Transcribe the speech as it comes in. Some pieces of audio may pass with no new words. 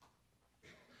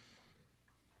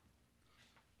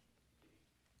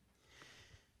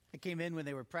came in when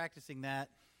they were practicing that,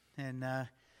 and I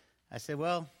said,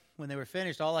 well, when they were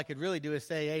finished, all I could really do is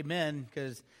say amen,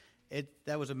 because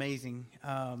that was amazing.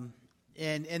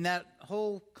 And that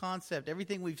whole concept,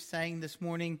 everything we've sang this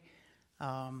morning,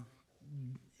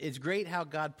 it's great how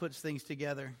God puts things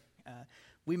together.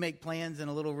 We make plans in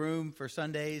a little room for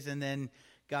Sundays, and then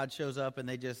God shows up, and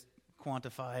they just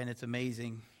quantify, and it's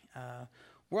amazing.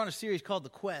 We're on a series called The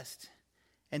Quest,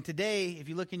 and today, if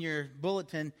you look in your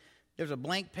bulletin, there's a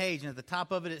blank page, and at the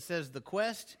top of it, it says The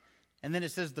Quest, and then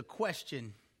it says The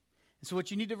Question. And so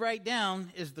what you need to write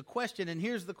down is the question, and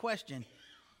here's the question.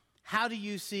 How do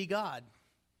you see God?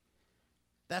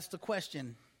 That's the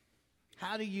question.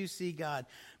 How do you see God?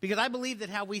 Because I believe that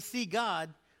how we see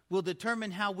God will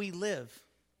determine how we live,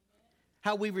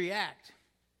 how we react.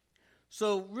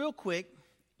 So real quick,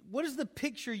 what is the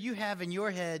picture you have in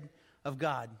your head of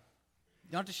God?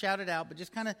 You don't have to shout it out, but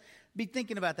just kind of be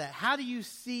thinking about that. How do you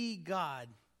see God?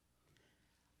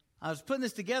 I was putting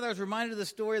this together. I was reminded of the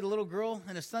story of the little girl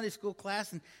in a Sunday school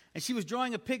class, and she was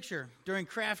drawing a picture during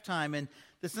craft time, and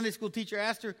the Sunday school teacher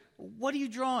asked her, "What are you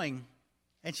drawing?"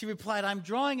 And she replied, "I'm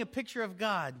drawing a picture of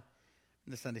God."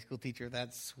 And the Sunday school teacher,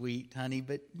 "That's sweet, honey,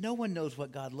 but no one knows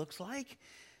what God looks like."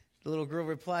 The little girl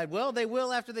replied, "Well, they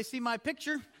will after they see my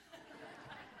picture."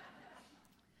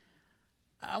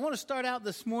 I want to start out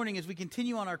this morning as we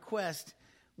continue on our quest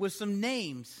with some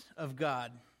names of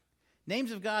God.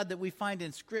 Names of God that we find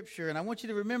in Scripture. And I want you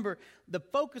to remember the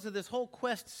focus of this whole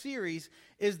quest series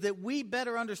is that we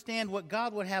better understand what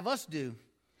God would have us do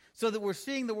so that we're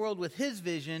seeing the world with His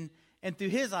vision and through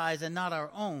His eyes and not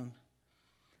our own.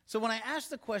 So when I ask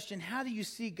the question, how do you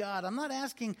see God? I'm not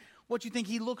asking what you think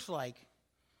He looks like.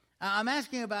 I'm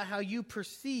asking about how you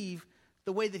perceive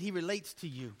the way that He relates to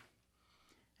you.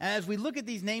 As we look at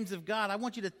these names of God, I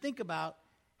want you to think about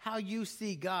how you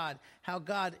see God, how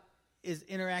God is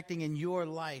interacting in your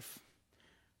life.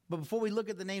 But before we look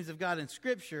at the names of God in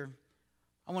Scripture,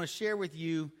 I want to share with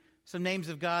you some names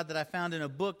of God that I found in a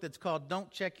book that's called Don't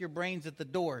Check Your Brains at the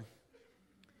Door.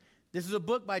 This is a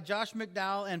book by Josh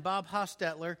McDowell and Bob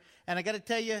Hostetler. And I got to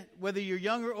tell you, whether you're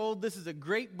young or old, this is a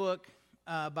great book,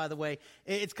 by the way.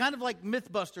 It's kind of like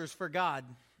Mythbusters for God.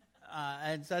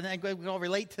 And so I think we can all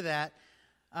relate to that.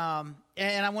 And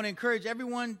I want to encourage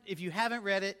everyone, if you haven't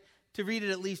read it, to read it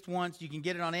at least once. You can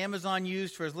get it on Amazon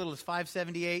used for as little as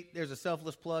 $5.78. There's a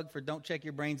selfless plug for Don't Check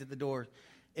Your Brains at the Door.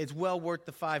 It's well worth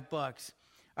the $5.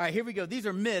 All right, here we go. These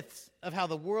are myths of how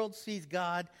the world sees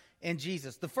God and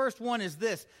Jesus. The first one is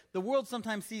this. The world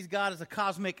sometimes sees God as a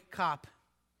cosmic cop.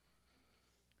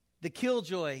 The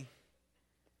killjoy.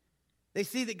 They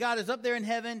see that God is up there in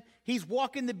heaven. He's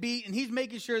walking the beat, and He's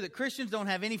making sure that Christians don't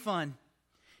have any fun.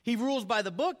 He rules by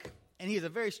the book, and He is a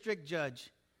very strict judge.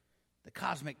 The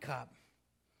cosmic cop.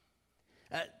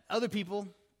 Other people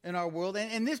in our world,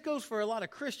 and this goes for a lot of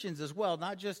Christians as well,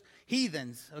 not just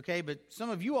heathens, okay? But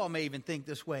some of you all may even think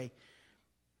this way.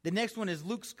 The next one is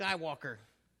Luke Skywalker.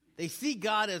 They see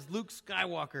God as Luke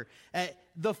Skywalker.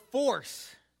 The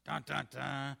Force. Dun, dun,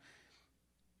 dun.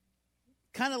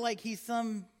 Kind of like He's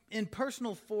some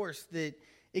impersonal force that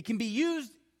it can be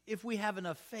used if we have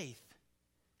enough faith.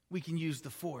 We can use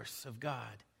the force of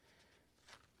God.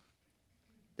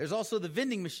 There's also the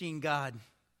vending machine God.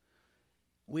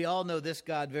 We all know this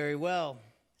God very well.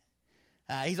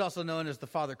 He's also known as the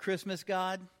Father Christmas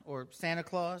God, or Santa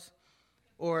Claus,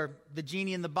 or the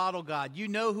genie in the bottle God. You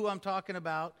know who I'm talking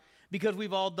about because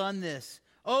we've all done this.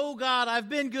 "Oh God, I've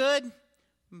been good."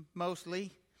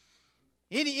 Mostly.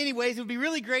 Anyways, it would be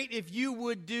really great if you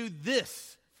would do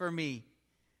this for me.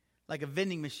 Like a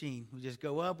vending machine. We just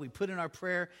go up, we put in our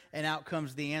prayer, and out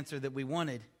comes the answer that we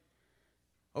wanted.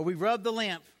 Or we rub the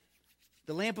lamp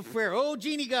of prayer. "Oh,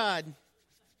 genie God,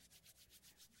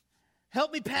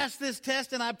 help me pass this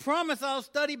test, and I promise I'll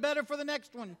study better for the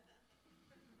next one."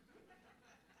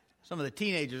 Some of the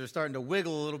teenagers are starting to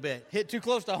wiggle a little bit. Hit too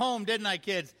close to home, didn't I,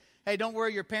 kids? Hey, don't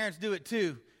worry, your parents do it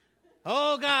too.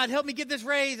 "Oh, God, help me get this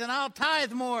raise, and I'll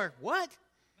tithe more." What?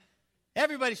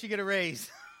 Everybody should get a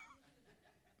raise.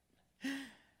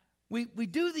 We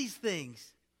do these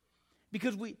things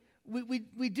because we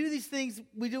do these things.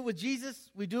 We do it with Jesus.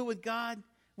 We do it with God.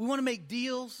 We want to make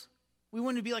deals. We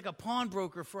want to be like a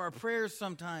pawnbroker for our prayers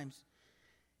sometimes.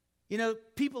 You know,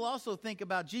 people also think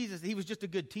about Jesus. He was just a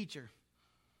good teacher.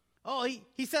 Oh,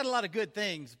 he said a lot of good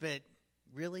things, but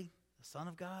really? The Son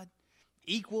of God?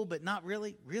 Equal, but not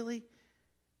really? Really?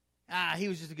 He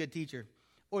was just a good teacher.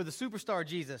 Or the superstar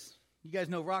Jesus. You guys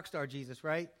know rock star Jesus,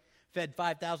 right? Fed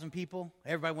 5,000 people.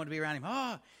 Everybody wanted to be around Him.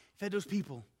 He fed those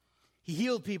people. He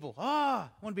healed people. I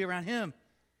want to be around Him.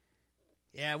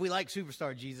 Yeah, we like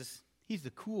superstar Jesus. He's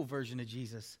the cool version of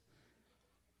Jesus.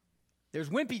 There's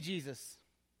wimpy Jesus.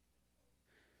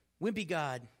 Wimpy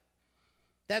God.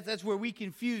 That's where we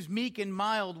confuse meek and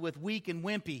mild with weak and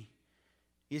wimpy.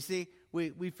 You see,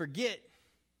 we forget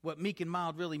what meek and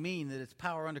mild really mean, that it's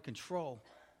power under control.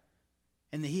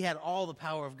 And that he had all the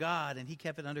power of God, and he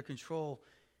kept it under control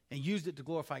and used it to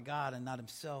glorify God and not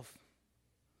himself.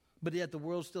 But yet the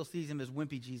world still sees him as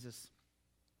wimpy Jesus.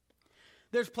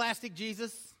 There's plastic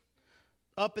Jesus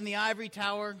up in the ivory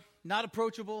tower, not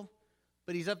approachable,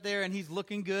 but he's up there and he's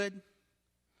looking good.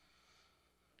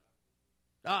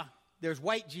 There's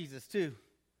white Jesus too.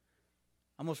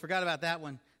 Almost forgot about that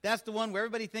one. That's the one where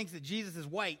everybody thinks that Jesus is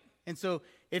white. And so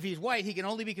if he's white, he can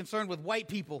only be concerned with white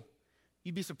people.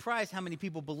 You'd be surprised how many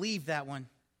people believe that one.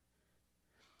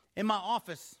 In my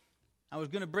office, I was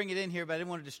going to bring it in here, but I didn't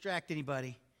want to distract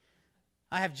anybody.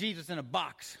 I have Jesus in a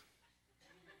box.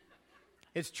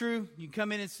 It's true. You can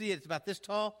come in and see it. It's about this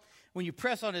tall. When you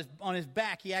press on his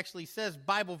back, he actually says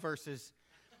Bible verses.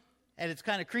 And it's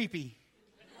kind of creepy.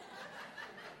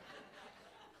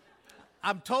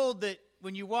 I'm told that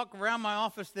when you walk around my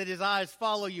office that his eyes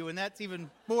follow you, and that's even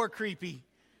more creepy.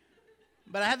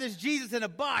 But I have this Jesus in a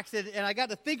box, and I got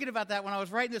to thinking about that when I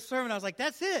was writing this sermon. I was like,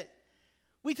 that's it.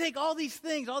 We take all these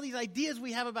things, all these ideas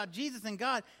we have about Jesus and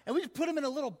God, and we just put them in a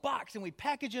little box, and we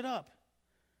package it up.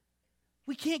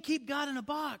 We can't keep God in a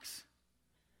box.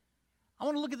 I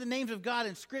want to look at the names of God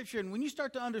in Scripture, and when you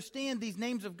start to understand these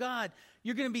names of God,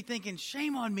 you're going to be thinking,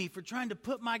 shame on me for trying to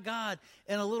put my God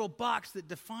in a little box that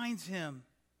defines him.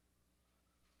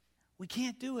 We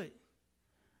can't do it.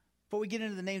 Before we get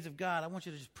into the names of God, I want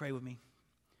you to just pray with me.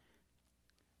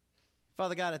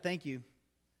 Father God, I thank you.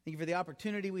 Thank you for the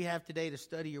opportunity we have today to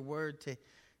study your word,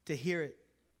 to hear it.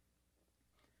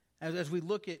 As we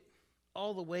look at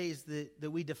all the ways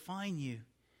that we define you,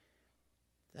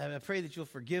 I pray that you'll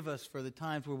forgive us for the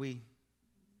times where we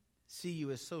see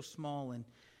you as so small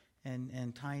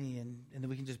and tiny and that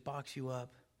we can just box you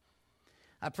up.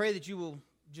 I pray that you will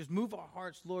just move our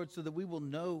hearts, Lord, so that we will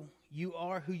know you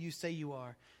are who you say you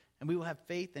are. And we will have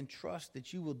faith and trust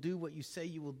that you will do what you say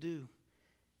you will do.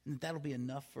 And that'll be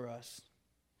enough for us.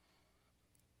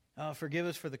 Forgive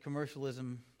us for the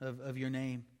commercialism of your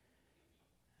name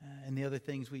and the other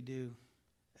things we do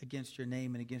against your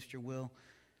name and against your will.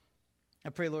 I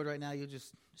pray, Lord, right now you'll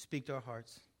just speak to our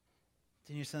hearts.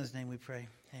 It's in your Son's name we pray.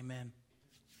 Amen.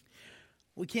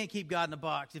 We can't keep God in a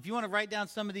box. If you want to write down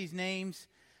some of these names,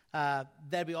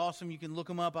 that'd be awesome. You can look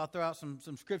them up. I'll throw out some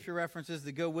scripture references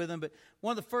that go with them. But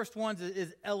one of the first ones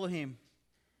is Elohim.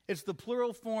 It's the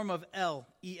plural form of El,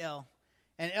 E-L.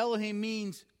 And Elohim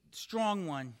means strong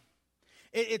one.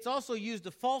 It's also used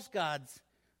of false gods,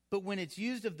 but when it's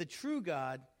used of the true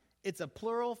God, it's a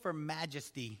plural for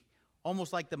majesty,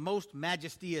 almost like the most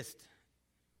majestyest.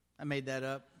 I made that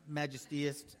up,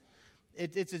 majestyest.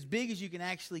 It's as big as you can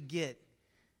actually get.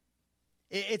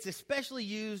 It's especially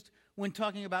used when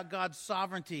talking about God's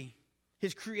sovereignty,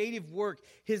 his creative work,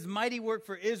 his mighty work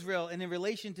for Israel, and in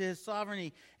relation to his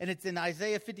sovereignty. And it's in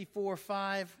Isaiah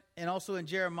 54:5, and also in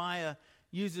Jeremiah,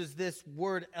 uses this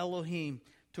word Elohim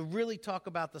to really talk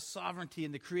about the sovereignty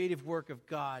and the creative work of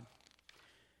God.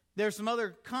 There's some other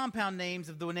compound names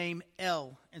of the name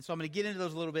El, and so I'm going to get into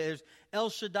those a little bit. There's El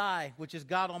Shaddai, which is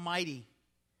God Almighty.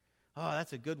 Oh,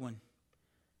 that's a good one.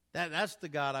 That's the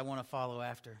God I want to follow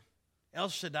after. El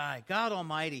Shaddai, God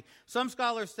Almighty. Some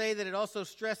scholars say that it also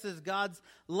stresses God's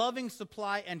loving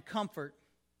supply and comfort.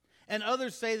 And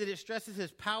others say that it stresses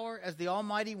his power as the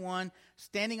Almighty One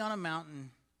standing on a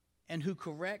mountain and who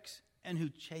corrects and who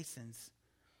chastens.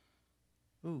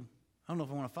 Ooh, I don't know if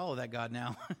I want to follow that God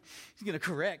now. He's going to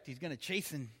correct. He's going to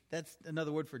chasten. That's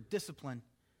another word for discipline.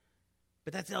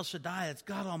 But that's El Shaddai. That's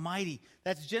God Almighty.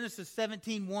 That's Genesis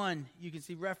 17:1. You can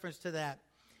see reference to that.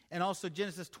 And also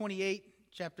Genesis 28,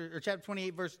 chapter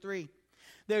 28, verse 3.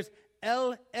 There's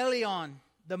El Elyon,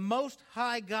 the Most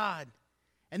High God.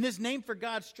 And this name for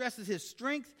God stresses his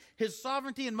strength, his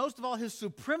sovereignty, and most of all, his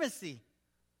supremacy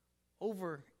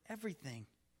over everything.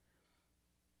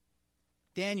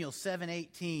 Daniel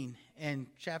 7:18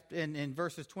 and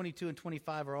verses 22 and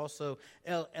 25 are also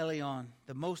El Elyon,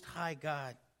 the Most High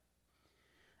God.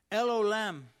 El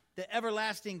Olam, the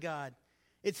everlasting God.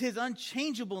 It's his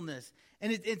unchangeableness,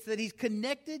 and it's that he's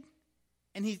connected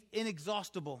and he's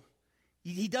inexhaustible.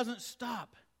 He doesn't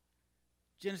stop.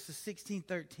 Genesis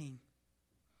 16:13.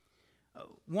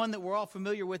 One that we're all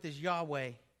familiar with is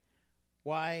Yahweh,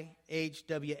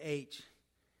 YHWH.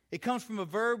 It comes from a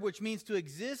verb which means to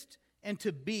exist and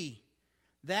to be.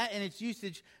 That and its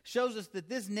usage shows us that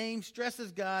this name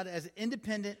stresses God as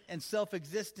independent and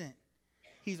self-existent.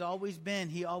 He's always been,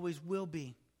 he always will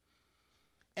be.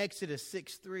 Exodus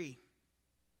 6:3.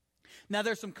 Now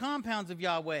there's some compounds of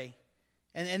Yahweh.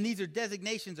 And these are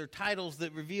designations or titles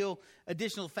that reveal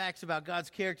additional facts about God's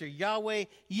character. Yahweh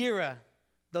Yireh,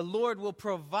 the Lord will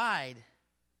provide.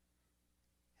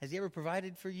 Has he ever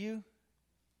provided for you?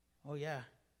 Oh, yeah.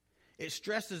 It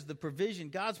stresses the provision,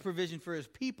 God's provision for his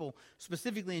people,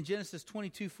 specifically in Genesis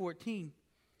 22:14.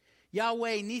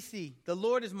 Yahweh Nisi, the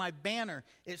Lord is my banner.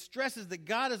 It stresses that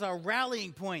God is our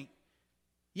rallying point.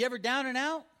 You ever down and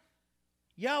out?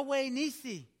 Yahweh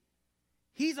Nisi.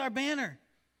 He's our banner.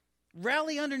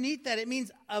 Rally underneath that. It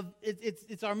means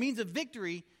it's our means of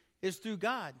victory is through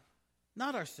God,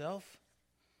 not ourselves.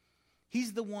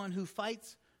 He's the one who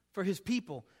fights for his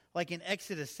people, like in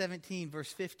Exodus 17,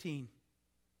 verse 15.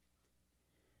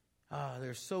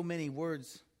 There's so many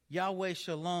words. Yahweh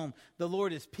Shalom, the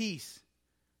Lord is peace.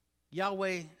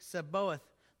 Yahweh Sabaoth,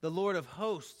 the Lord of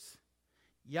hosts.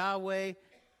 Yahweh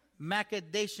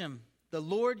Makadeshim, the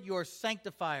Lord your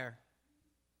sanctifier.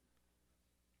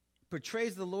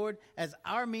 Portrays the Lord as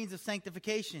our means of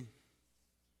sanctification.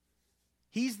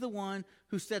 He's the one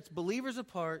who sets believers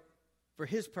apart for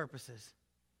his purposes.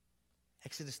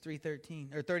 Exodus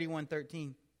 3:13 or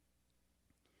 31:13.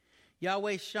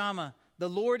 Yahweh Shammah, the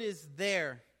Lord is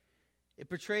there. It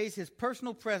portrays his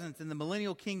personal presence in the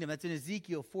millennial kingdom. That's in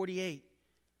Ezekiel 48,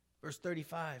 verse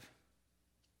 35.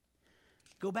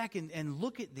 Go back and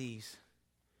look at these.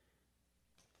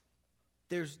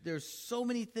 There's so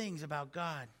many things about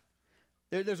God.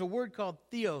 There's a word called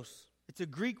theos. It's a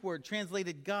Greek word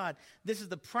translated God. This is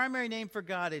the primary name for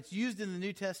God. It's used in the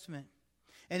New Testament.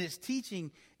 And its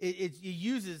teaching, it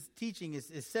uses teaching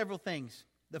is several things.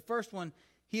 The first one,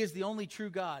 he is the only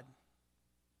true God.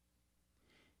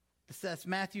 That's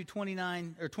Matthew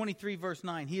 23, verse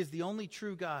 9. He is the only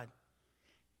true God.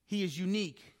 He is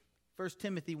unique. 1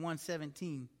 Timothy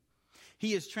 1:17.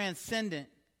 He is transcendent.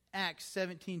 Acts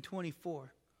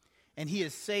 17:24. And he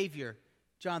is Savior.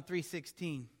 John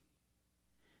 3:16.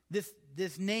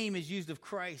 This name is used of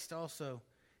Christ also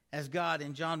as God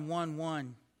in John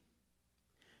 1:1.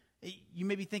 You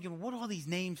may be thinking, what do all these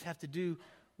names have to do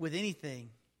with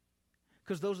anything?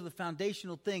 Because those are the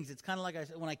foundational things. It's kind of like I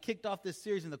said when I kicked off this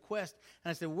series in the quest, and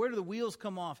I said, where do the wheels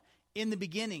come off? In the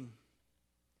beginning.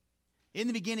 In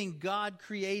the beginning, God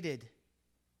created.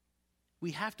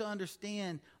 We have to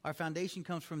understand our foundation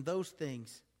comes from those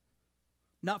things.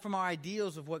 Not from our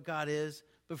ideals of what God is,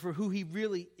 but for who he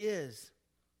really is.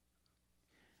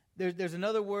 There's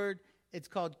another word. It's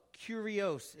called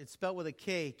kurios. It's spelled with a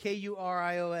K.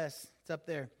 K-U-R-I-O-S. It's up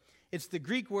there. It's the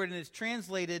Greek word, and it's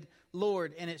translated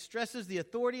Lord, and it stresses the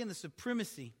authority and the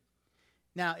supremacy.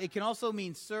 Now, it can also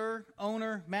mean sir,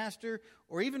 owner, master,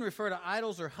 or even refer to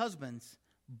idols or husbands,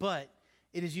 but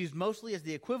it is used mostly as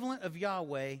the equivalent of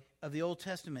Yahweh of the Old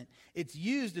Testament. It's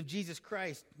used of Jesus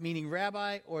Christ, meaning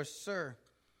rabbi or sir.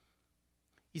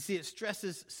 You see, it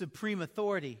stresses supreme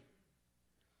authority.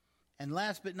 And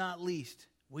last but not least,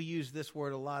 we use this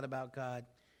word a lot about God.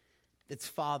 It's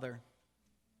Father.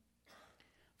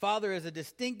 Father is a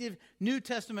distinctive New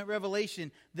Testament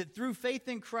revelation that through faith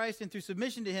in Christ and through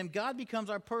submission to him, God becomes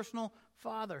our personal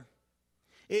Father.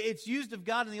 It's used of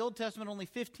God in the Old Testament only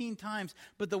 15 times,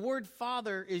 but the word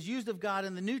Father is used of God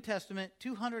in the New Testament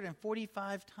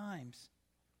 245 times.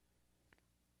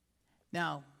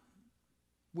 Now,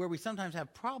 where we sometimes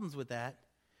have problems with that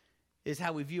is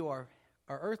how we view our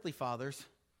earthly fathers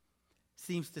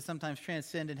seems to sometimes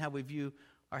transcend in how we view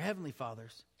our heavenly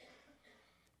fathers.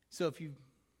 So if you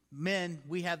men,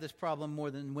 we have this problem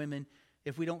more than women.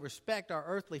 If we don't respect our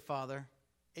earthly father,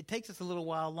 it takes us a little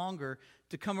while longer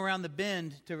to come around the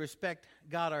bend to respect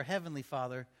God, our heavenly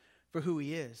Father, for who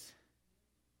he is.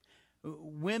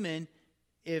 Women,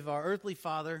 if our earthly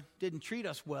father didn't treat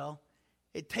us well,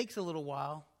 it takes a little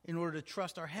while in order to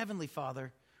trust our heavenly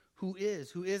Father, who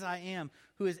is I am,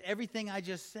 who is everything I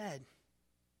just said.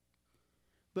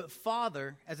 But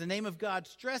Father, as the name of God,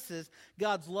 stresses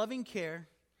God's loving care,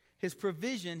 his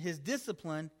provision, his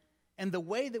discipline, and the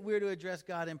way that we're to address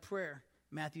God in prayer.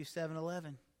 Matthew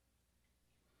 7:11.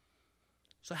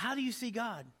 So how do you see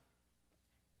God?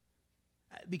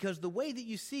 Because the way that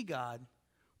you see God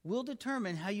will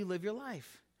determine how you live your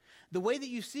life. The way that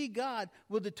you see God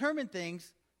will determine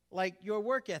things like your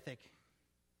work ethic.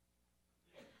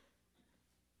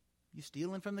 You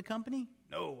stealing from the company?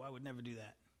 No, I would never do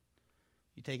that.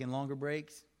 You taking longer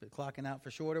breaks, but clocking out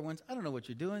for shorter ones? I don't know what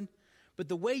you're doing. But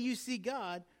the way you see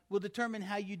God will determine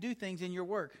how you do things in your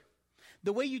work.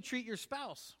 The way you treat your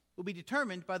spouse will be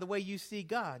determined by the way you see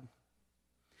God.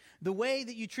 The way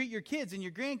that you treat your kids and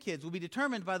your grandkids will be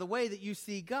determined by the way that you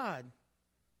see God.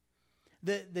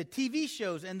 The TV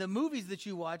shows and the movies that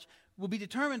you watch will be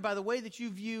determined by the way that you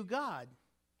view God.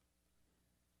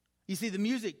 You see, the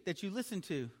music that you listen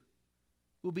to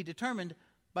will be determined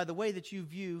by the way that you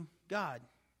view God.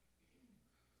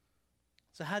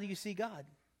 So how do you see God?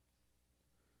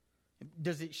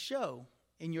 Does it show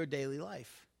in your daily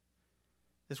life?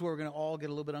 This is where we're going to all get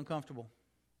a little bit uncomfortable.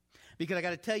 Because I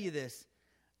got to tell you this,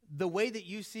 the way that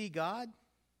you see God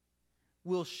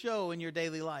will show in your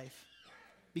daily life.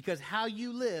 Because how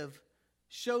you live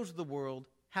shows the world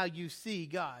how you see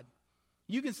God.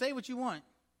 You can say what you want.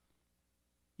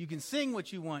 You can sing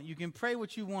what you want. You can pray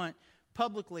what you want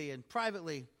publicly and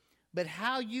privately. But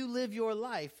how you live your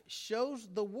life shows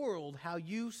the world how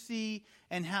you see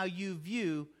and how you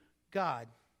view God.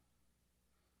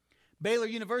 Baylor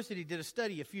University did a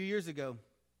study a few years ago.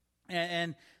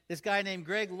 And this guy named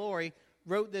Greg Laurie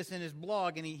wrote this in his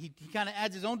blog. And he kind of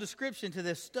adds his own description to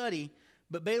this study.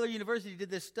 But Baylor University did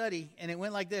this study, and it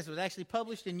went like this. It was actually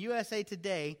published in USA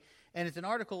Today, and it's an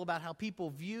article about how people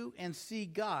view and see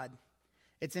God.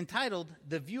 It's entitled,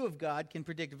 "The View of God Can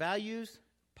Predict Values,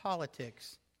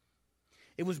 Politics."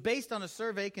 It was based on a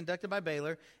survey conducted by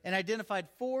Baylor and identified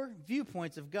 4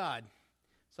 viewpoints of God.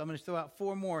 So I'm going to throw out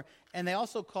 4 more. And they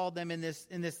also called them in this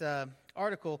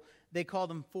article, they called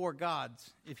them 4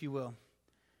 gods, if you will.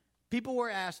 People were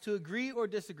asked to agree or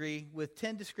disagree with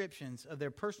 10 descriptions of their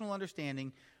personal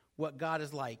understanding what God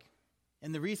is like.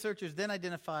 And the researchers then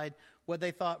identified what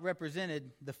they thought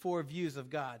represented the 4 views of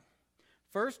God.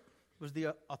 First was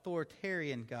the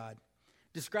authoritarian God,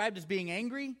 described as being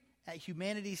angry at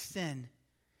humanity's sin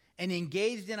and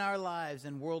engaged in our lives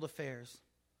and world affairs.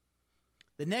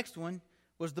 The next one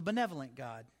was the benevolent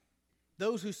God.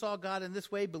 Those who saw God in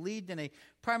this way believed in a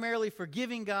primarily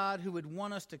forgiving God who would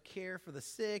want us to care for the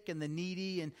sick and the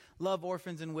needy and love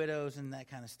orphans and widows and that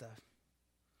kind of stuff.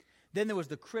 Then there was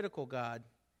the critical God,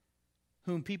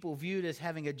 whom people viewed as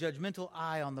having a judgmental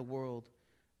eye on the world.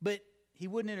 But he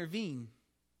wouldn't intervene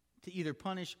to either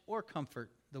punish or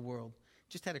comfort the world.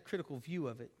 Just had a critical view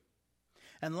of it.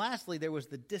 And lastly, there was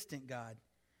the distant God.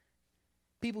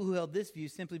 People who held this view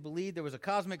simply believed there was a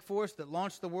cosmic force that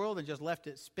launched the world and just left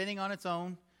it spinning on its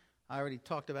own. I already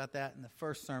talked about that in the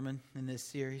first sermon in this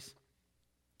series.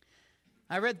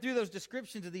 I read through those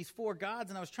descriptions of these 4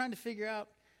 gods, and I was trying to figure out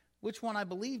which one I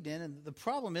believed in. And the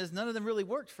problem is none of them really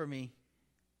worked for me.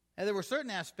 And there were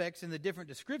certain aspects in the different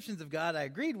descriptions of God I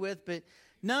agreed with, but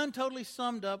none totally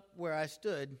summed up where I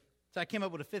stood. So I came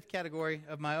up with a 5th category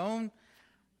of my own.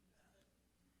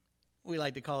 We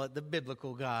like to call it the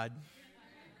biblical God.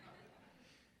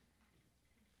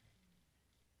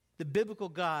 The biblical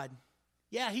God,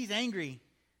 yeah, he's angry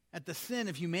at the sin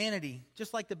of humanity,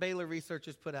 just like the Baylor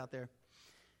researchers put out there.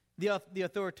 About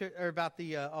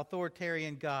the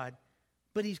authoritarian God,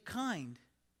 but he's kind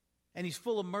and he's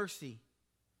full of mercy,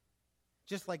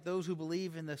 just like those who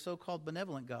believe in the so-called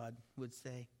benevolent God would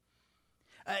say.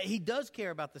 He does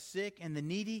care about the sick and the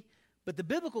needy, but the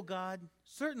biblical God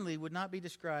certainly would not be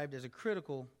described as a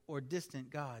critical or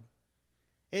distant God.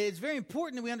 It's very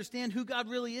important that we understand who God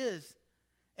really is.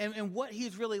 And what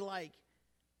he's really like,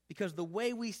 because the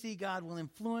way we see God will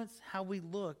influence how we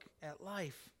look at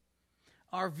life.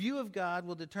 Our view of God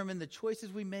will determine the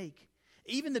choices we make,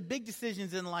 even the big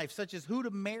decisions in life, such as who to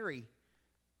marry,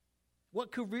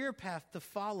 what career path to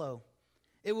follow.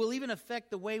 It will even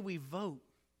affect the way we vote.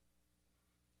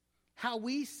 How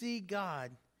we see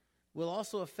God will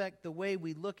also affect the way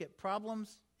we look at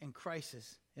problems and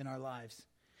crises in our lives.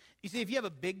 You see, if you have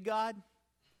a big God,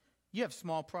 you have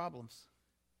small problems.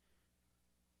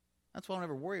 That's why I don't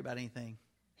ever worry about anything.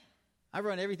 I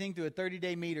run everything through a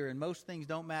 30-day meter, and most things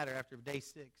don't matter after day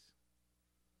 6.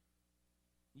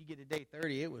 You get to day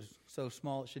 30, it was so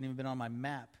small it shouldn't even have been on my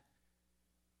map.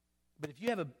 But if you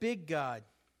have a big God,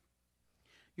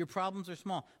 your problems are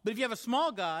small. But if you have a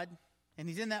small God, and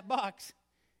he's in that box,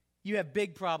 you have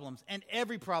big problems. And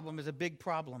every problem is a big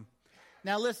problem.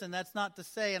 Now listen, that's not to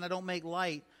say, and I don't make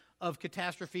light of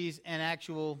catastrophes and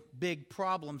actual big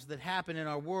problems that happen in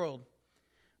our world.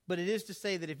 But it is to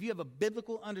say that if you have a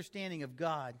biblical understanding of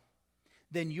God,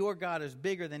 then your God is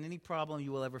bigger than any problem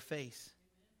you will ever face.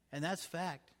 And that's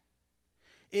fact.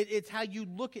 It's how you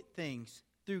look at things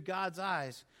through God's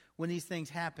eyes when these things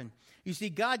happen. You see,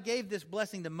 God gave this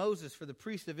blessing to Moses for the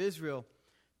priests of Israel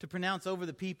to pronounce over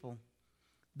the people.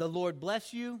 The Lord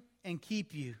bless you and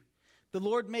keep you. The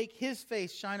Lord make his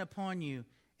face shine upon you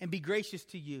and be gracious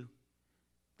to you.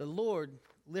 The Lord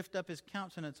lift up his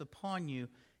countenance upon you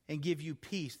and give you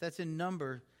peace. That's in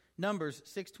Numbers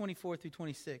 6:24 through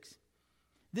 26.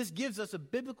 This gives us a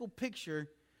biblical picture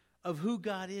of who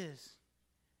God is.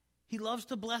 He loves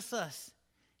to bless us.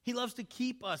 He loves to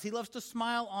keep us. He loves to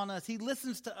smile on us. He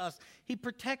listens to us. He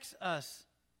protects us.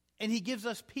 And he gives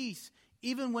us peace,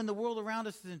 even when the world around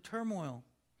us is in turmoil.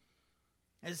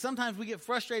 And sometimes we get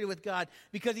frustrated with God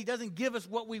because he doesn't give us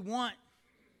what we want.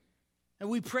 And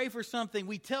we pray for something.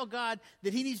 We tell God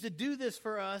that he needs to do this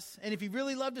for us. And if he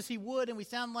really loved us, he would. And we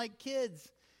sound like kids.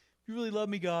 If you really love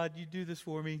me, God, you do this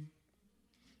for me.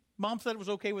 Mom said it was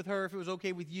okay with her if it was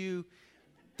okay with you.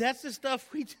 That's the stuff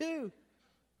we do.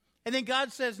 And then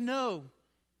God says no,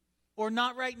 or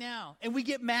not right now. And we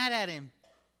get mad at him.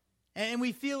 And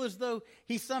we feel as though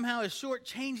he somehow has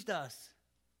shortchanged us.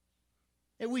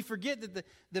 And we forget that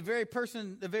the very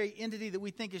person, the very entity that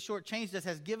we think has shortchanged us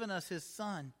has given us his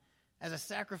son as a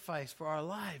sacrifice for our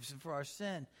lives and for our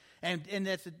sin. And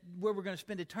that's where we're going to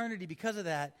spend eternity because of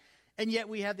that. And yet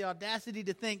we have the audacity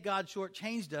to think God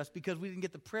shortchanged us because we didn't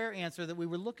get the prayer answer that we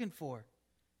were looking for.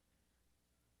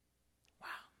 Wow.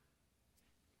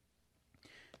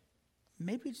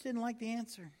 Maybe we just didn't like the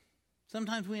answer.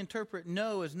 Sometimes we interpret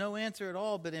no as no answer at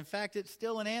all, but in fact it's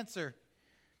still an answer.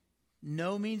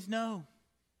 No means no.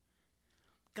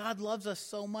 God loves us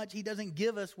so much, he doesn't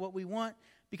give us what we want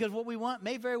because what we want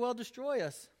may very well destroy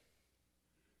us.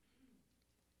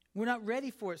 We're not ready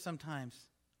for it sometimes.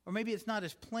 Or maybe it's not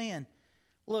his plan.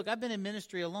 Look, I've been in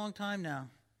ministry a long time now.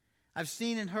 I've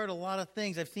seen and heard a lot of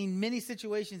things. I've seen many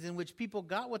situations in which people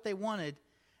got what they wanted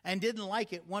and didn't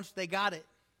like it once they got it.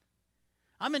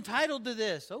 I'm entitled to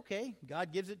this. Okay,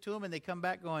 God gives it to them and they come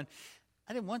back going,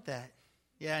 I didn't want that.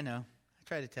 Yeah, I know. I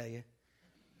tried to tell you.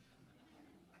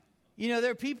 You know,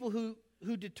 there are people who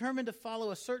determine to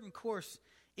follow a certain course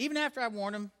even after I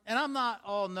warn them, and I'm not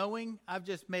all-knowing. I've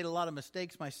just made a lot of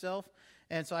mistakes myself,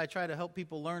 and so I try to help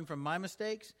people learn from my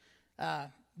mistakes.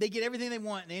 They get everything they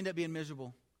want, and they end up being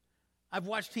miserable. I've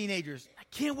watched teenagers. I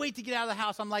can't wait to get out of the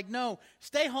house. I'm like, no,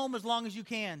 stay home as long as you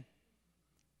can.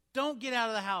 Don't get out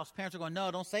of the house. Parents are going, no,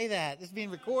 don't say that. This is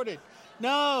being recorded.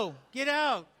 No, get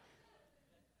out.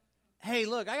 Hey,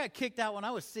 look, I got kicked out when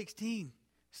I was 16.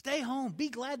 Stay home. Be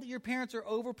glad that your parents are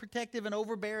overprotective and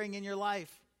overbearing in your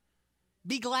life.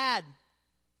 Be glad.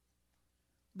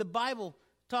 The Bible,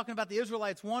 talking about the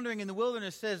Israelites wandering in the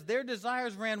wilderness, says their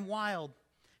desires ran wild,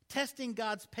 testing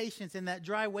God's patience in that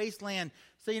dry wasteland.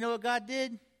 So you know what God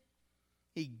did?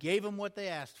 He gave them what they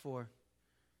asked for.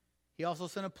 He also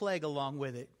sent a plague along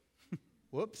with it.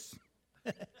 Whoops.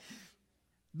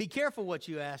 Be careful what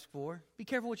you ask for. Be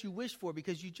careful what you wish for,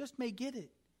 because you just may get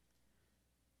it.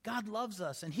 God loves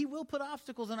us, and he will put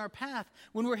obstacles in our path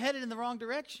when we're headed in the wrong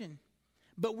direction.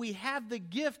 But we have the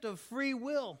gift of free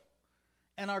will,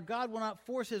 and our God will not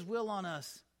force his will on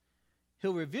us.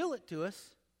 He'll reveal it to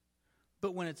us,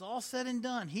 but when it's all said and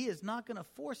done, he is not going to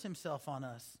force himself on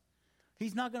us.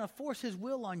 He's not going to force his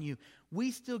will on you.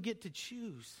 We still get to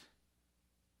choose.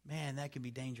 Man, that can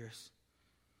be dangerous.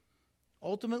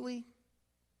 Ultimately,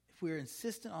 if we're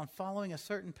insistent on following a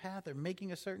certain path or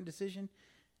making a certain decision,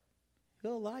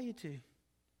 he'll allow you to.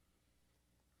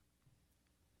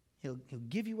 He'll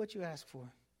give you what you ask for.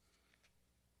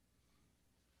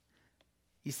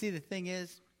 You see, the thing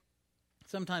is,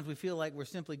 sometimes we feel like we're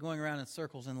simply going around in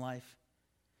circles in life,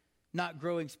 not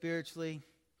growing spiritually,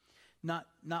 not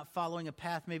following a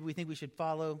path maybe we think we should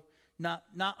follow, not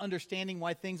understanding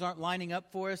why things aren't lining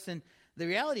up for us. And the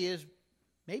reality is,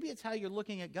 maybe it's how you're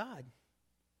looking at God.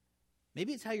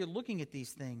 Maybe it's how you're looking at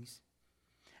these things.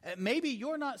 Maybe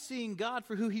you're not seeing God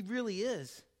for who he really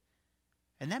is.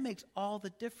 And that makes all the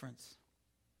difference.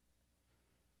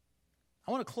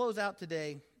 I want to close out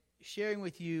today sharing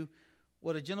with you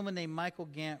what a gentleman named Michael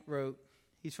Gant wrote.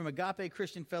 He's from Agape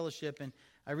Christian Fellowship, and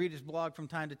I read his blog from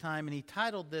time to time, and he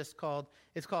titled this called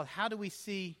How Do We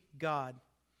See God?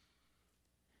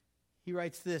 He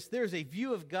writes this: there is a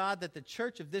view of God that the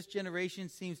church of this generation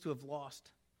seems to have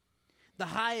lost. The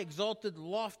high, exalted,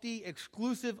 lofty,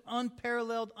 exclusive,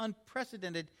 unparalleled,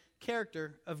 unprecedented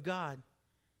character of God.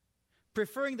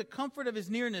 Preferring the comfort of his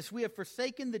nearness, we have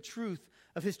forsaken the truth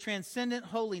of his transcendent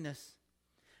holiness.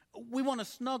 We want to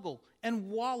snuggle and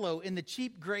wallow in the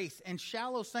cheap grace and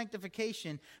shallow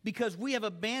sanctification because we have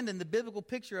abandoned the biblical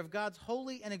picture of God's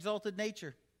holy and exalted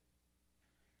nature.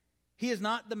 He is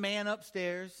not the man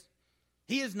upstairs.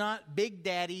 He is not Big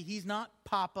Daddy. He's not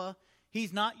Papa.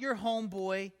 He's not your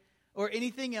homeboy or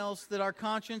anything else that our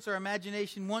conscience or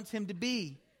imagination wants him to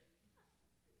be.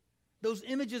 Those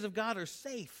images of God are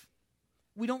safe.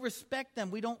 We don't respect them.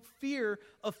 We don't fear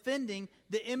offending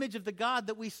the image of the God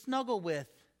that we snuggle with,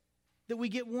 that we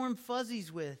get warm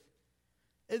fuzzies with.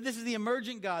 This is the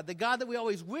emergent God, the God that we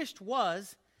always wished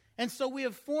was, and so we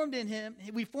formed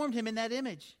him in that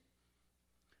image.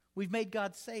 We've made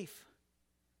God safe.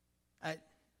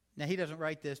 Now, he doesn't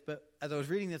write this, but as I was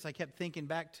reading this, I kept thinking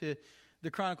back to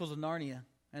the Chronicles of Narnia,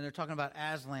 and they're talking about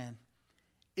Aslan.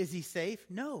 Is he safe?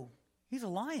 No, he's a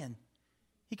lion.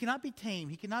 He cannot be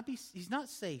tamed. He's not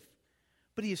safe.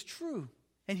 but he is true,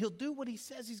 and he'll do what he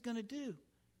says he's going to do.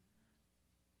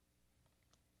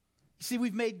 You see,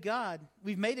 we've made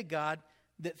a God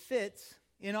that fits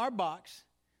in our box,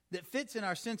 that fits in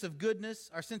our sense of goodness,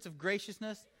 our sense of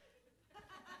graciousness,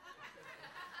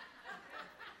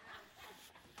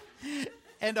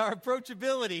 and our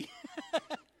approachability.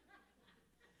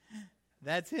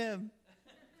 That's him.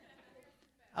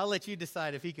 I'll let you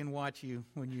decide if he can watch you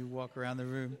when you walk around the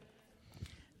room.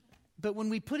 But when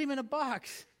we put him in a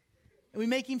box and we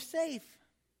make him safe,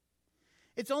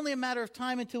 it's only a matter of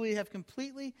time until we have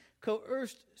completely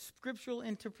coerced scriptural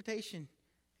interpretation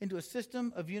into a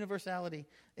system of universality.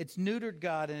 It's neutered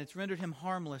God and it's rendered him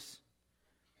harmless.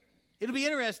 It'll be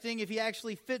interesting if he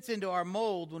actually fits into our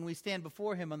mold when we stand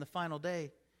before him on the final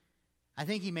day. I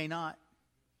think he may not.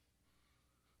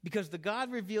 Because the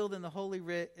God revealed in the Holy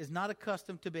Writ is not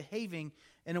accustomed to behaving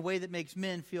in a way that makes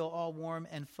men feel all warm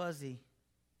and fuzzy.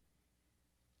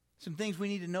 Some things we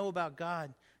need to know about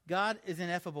God. God is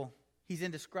ineffable. He's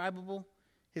indescribable.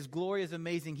 His glory is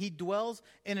amazing. He dwells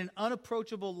in an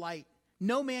unapproachable light.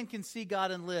 No man can see God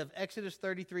and live. Exodus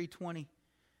 33:20.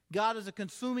 God is a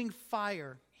consuming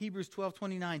fire. Hebrews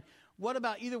 12:29. What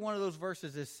about either one of those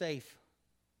verses is safe?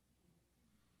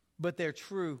 But they're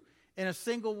true. In a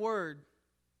single word,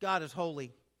 God is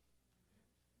holy.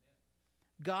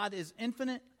 God is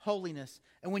infinite holiness.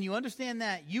 And when you understand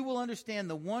that, you will understand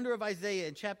the wonder of Isaiah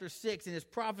in chapter 6 in his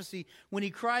prophecy when he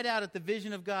cried out at the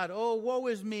vision of God, "Oh, woe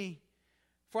is me,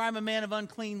 for I am a man of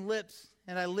unclean lips,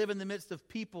 and I live in the midst of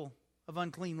people of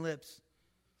unclean lips."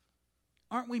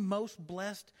 Aren't we most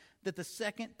blessed that the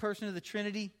second person of the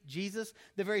Trinity, Jesus,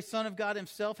 the very Son of God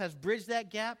himself, has bridged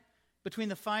that gap between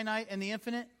the finite and the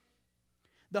infinite?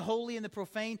 The holy and the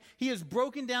profane. He has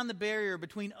broken down the barrier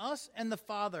between us and the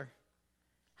Father.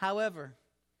 However,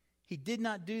 he did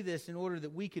not do this in order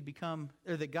that we could become,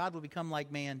 or that God would become like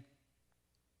man.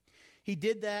 He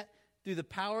did that through the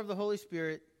power of the Holy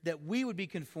Spirit, that we would be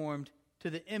conformed to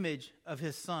the image of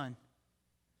his Son.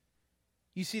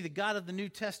 You see, the God of the New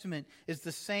Testament is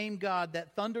the same God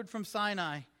that thundered from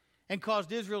Sinai and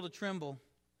caused Israel to tremble.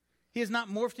 He has not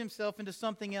morphed himself into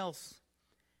something else.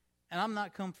 And I'm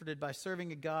not comforted by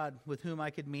serving a God with whom I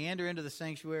could meander into the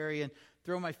sanctuary and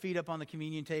throw my feet up on the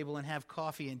communion table and have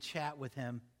coffee and chat with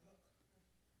him.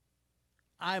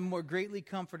 I am more greatly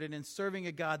comforted in serving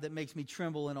a God that makes me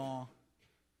tremble in awe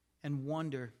and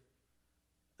wonder.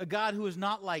 A God who is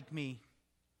not like me,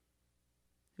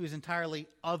 who is entirely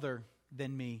other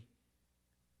than me,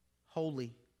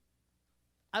 holy.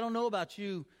 I don't know about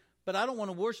you, but I don't want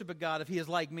to worship a God if he is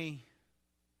like me.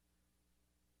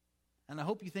 And I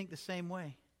hope you think the same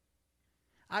way.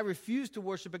 I refuse to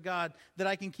worship a God that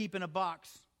I can keep in a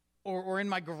box or in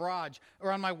my garage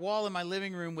or on my wall in my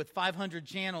living room with 500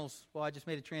 channels. Well, I just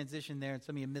made a transition there and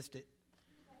some of you missed it.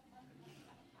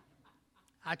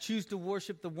 I choose to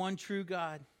worship the one true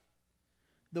God.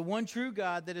 The one true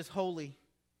God that is holy.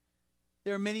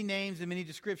 There are many names and many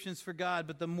descriptions for God,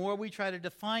 but the more we try to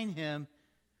define him,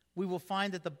 we will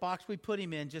find that the box we put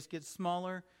him in just gets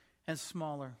smaller and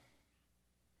smaller.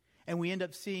 And we end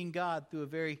up seeing God through a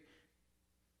very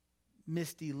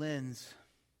misty lens.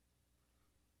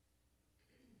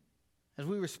 As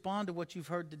we respond to what you've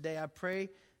heard today, I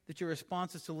pray that your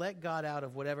response is to let God out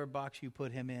of whatever box you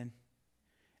put him in.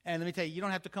 And let me tell you, you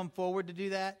don't have to come forward to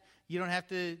do that. You don't have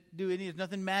to do any, there's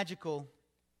nothing magical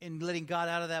in letting God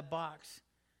out of that box.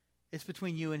 It's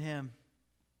between you and him.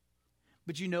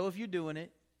 But you know if you're doing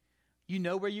it, you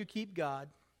know where you keep God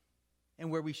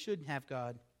and where we should have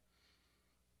God.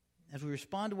 As we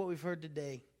respond to what we've heard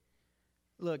today,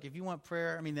 look, if you want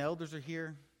prayer, the elders are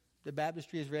here. The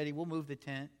baptistry is ready. We'll move the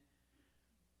tent.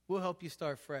 We'll help you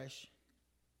start fresh.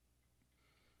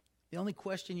 The only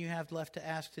question you have left to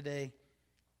ask today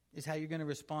is how you're going to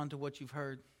respond to what you've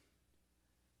heard.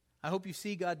 I hope you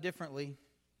see God differently.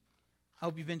 I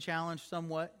hope you've been challenged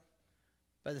somewhat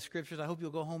by the scriptures. I hope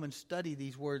you'll go home and study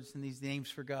these words and these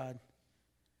names for God.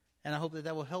 And I hope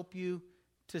that will help you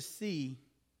to see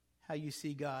how you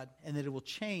see God, and that it will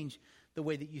change the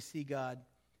way that you see God.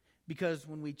 Because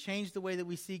when we change the way that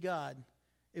we see God,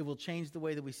 it will change the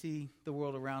way that we see the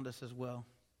world around us as well.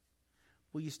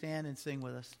 Will you stand and sing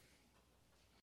with us?